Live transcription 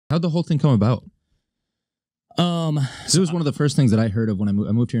How'd the whole thing come about? So it was one of the first things that I heard of when I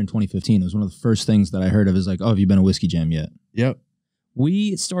moved here in 2015. It was one of the first things that I heard of is like, oh, have you been to Whiskey Jam yet? Yep.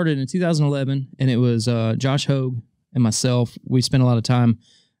 We started in 2011, and it was Josh Hogue and myself. We spent a lot of time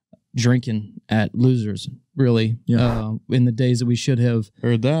drinking at Losers, really, in the days that we should have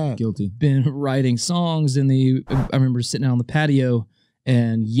Heard that. Guilty. been writing songs. I remember sitting out on the patio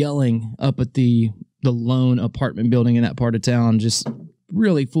and yelling up at the lone apartment building in that part of town, just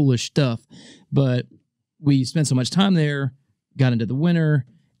really foolish stuff. But we spent so much time there, got into the winter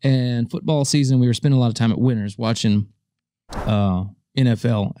and football season. We were spending a lot of time at Winters watching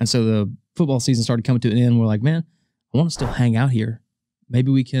NFL. And so the football season started coming to an end. We're like, man, I want to still hang out here.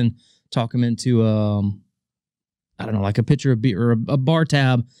 Maybe we can talk them into, I don't know, like a pitcher of beer or a bar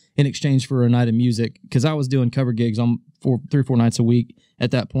tab in exchange for a night of music. Because I was doing cover gigs on 3 or 4 nights a week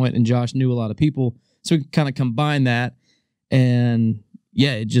at that point, and Josh knew a lot of people. So we kind of combined that. And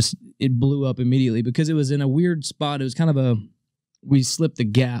yeah, it blew up immediately because it was in a weird spot. It was kind of we slipped the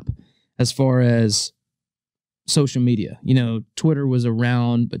gap as far as social media. You know, Twitter was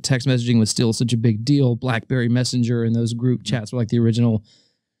around, but text messaging was still such a big deal. BlackBerry Messenger and those group chats were like the original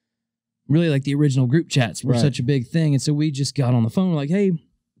group chats were such a big thing. And so we just got on the phone. We're like, hey,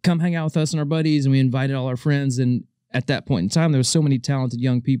 come hang out with us and our buddies. And we invited all our friends. And at that point in time, there was so many talented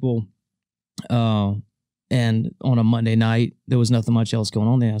young people. And on a Monday night, there was nothing much else going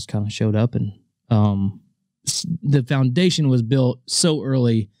on. They just kind of showed up, and the foundation was built so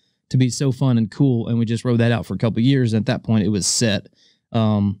early to be so fun and cool. And we just rode that out for a couple of years. And at that point, it was set.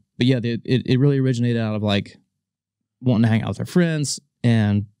 But yeah, it really originated out of like wanting to hang out with our friends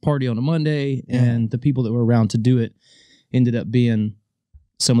and party on a Monday. Yeah. And the people that were around to do it ended up being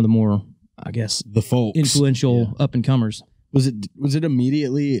some of the more, I guess, the folks, influential up and comers. Was it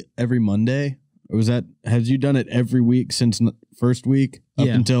immediately every Monday? Or has you done it every week since first week up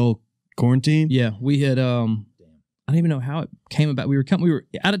until quarantine? Yeah, we had, I don't even know how it came about. We were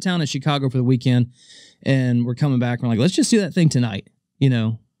out of town in Chicago for the weekend, and we're coming back. And we're like, let's just do that thing tonight. You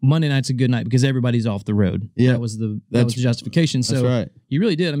know, Monday night's a good night because everybody's off the road. Yeah, that was the justification. So that's right. You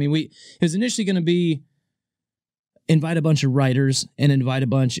really did. I mean, it was initially going to be invite a bunch of writers and invite a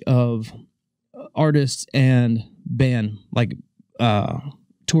bunch of artists and band, like,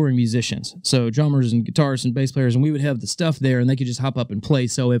 touring musicians, so drummers and guitarists and bass players, and we would have the stuff there and they could just hop up and play.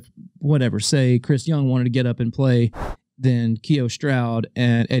 So if say Chris Young wanted to get up and play, then Keo Stroud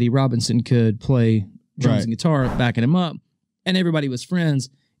and Eddie Robinson could play drums and guitar backing him up, and everybody was friends.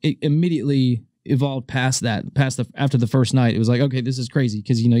 It immediately evolved past that. After the first night, it was like, okay, this is crazy,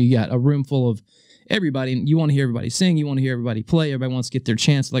 because you got a room full of everybody and you want to hear everybody sing, you want to hear everybody play, everybody wants to get their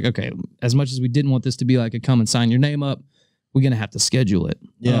chance. Like, okay, as much as we didn't want this to be like a come and sign your name up, we're going to have to schedule it.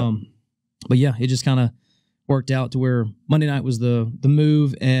 Yeah. But yeah, it just kind of worked out to where Monday night was the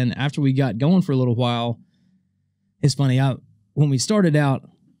move. And after we got going for a little while, it's funny. When we started out,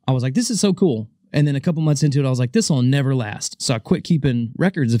 I was like, this is so cool. And then a couple months into it, I was like, this will never last. So I quit keeping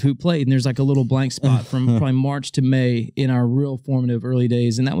records of who played. And there's like a little blank spot from probably March to May in our real formative early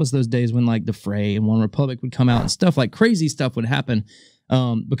days. And that was those days when like The Fray and One Republic would come out and stuff, like crazy stuff would happen,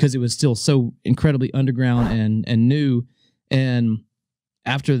 because it was still so incredibly underground and new. And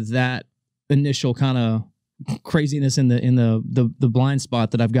after that initial kind of craziness in the blind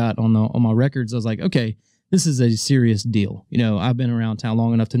spot that I've got on my records, I was like, okay, this is a serious deal. I've been around town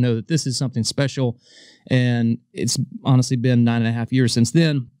long enough to know that this is something special, and it's honestly been 9.5 years since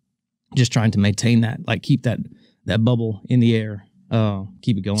then. Just trying to maintain that, like keep that bubble in the air,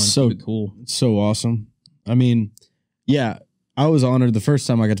 keep it going, keep it cool. It's so awesome. I mean, yeah, I was honored the first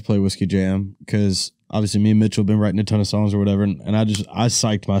time I got to play Whiskey Jam because obviously me and Mitchell have been writing a ton of songs or whatever, and I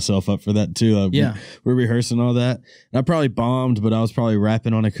psyched myself up for that too. We're rehearsing all that, and I probably bombed, but I was probably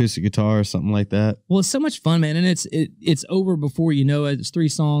rapping on acoustic guitar or something like that. Well, it's so much fun, man, and it's over before you know it. It's 3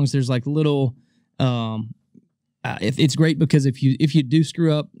 songs. There's like little, it's great because if you do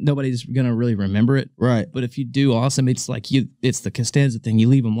screw up, nobody's gonna really remember it, right? But if you do awesome, it's like it's the Costanza thing. You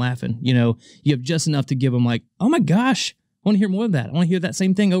leave them laughing. You have just enough to give them like, oh my gosh, I want to hear more of that. I want to hear that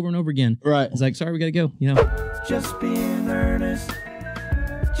same thing over and over again. Right. It's like, sorry, we got to go, Just being earnest.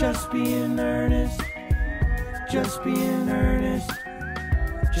 Just being earnest. Just being earnest.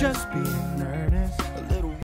 Just being earnest.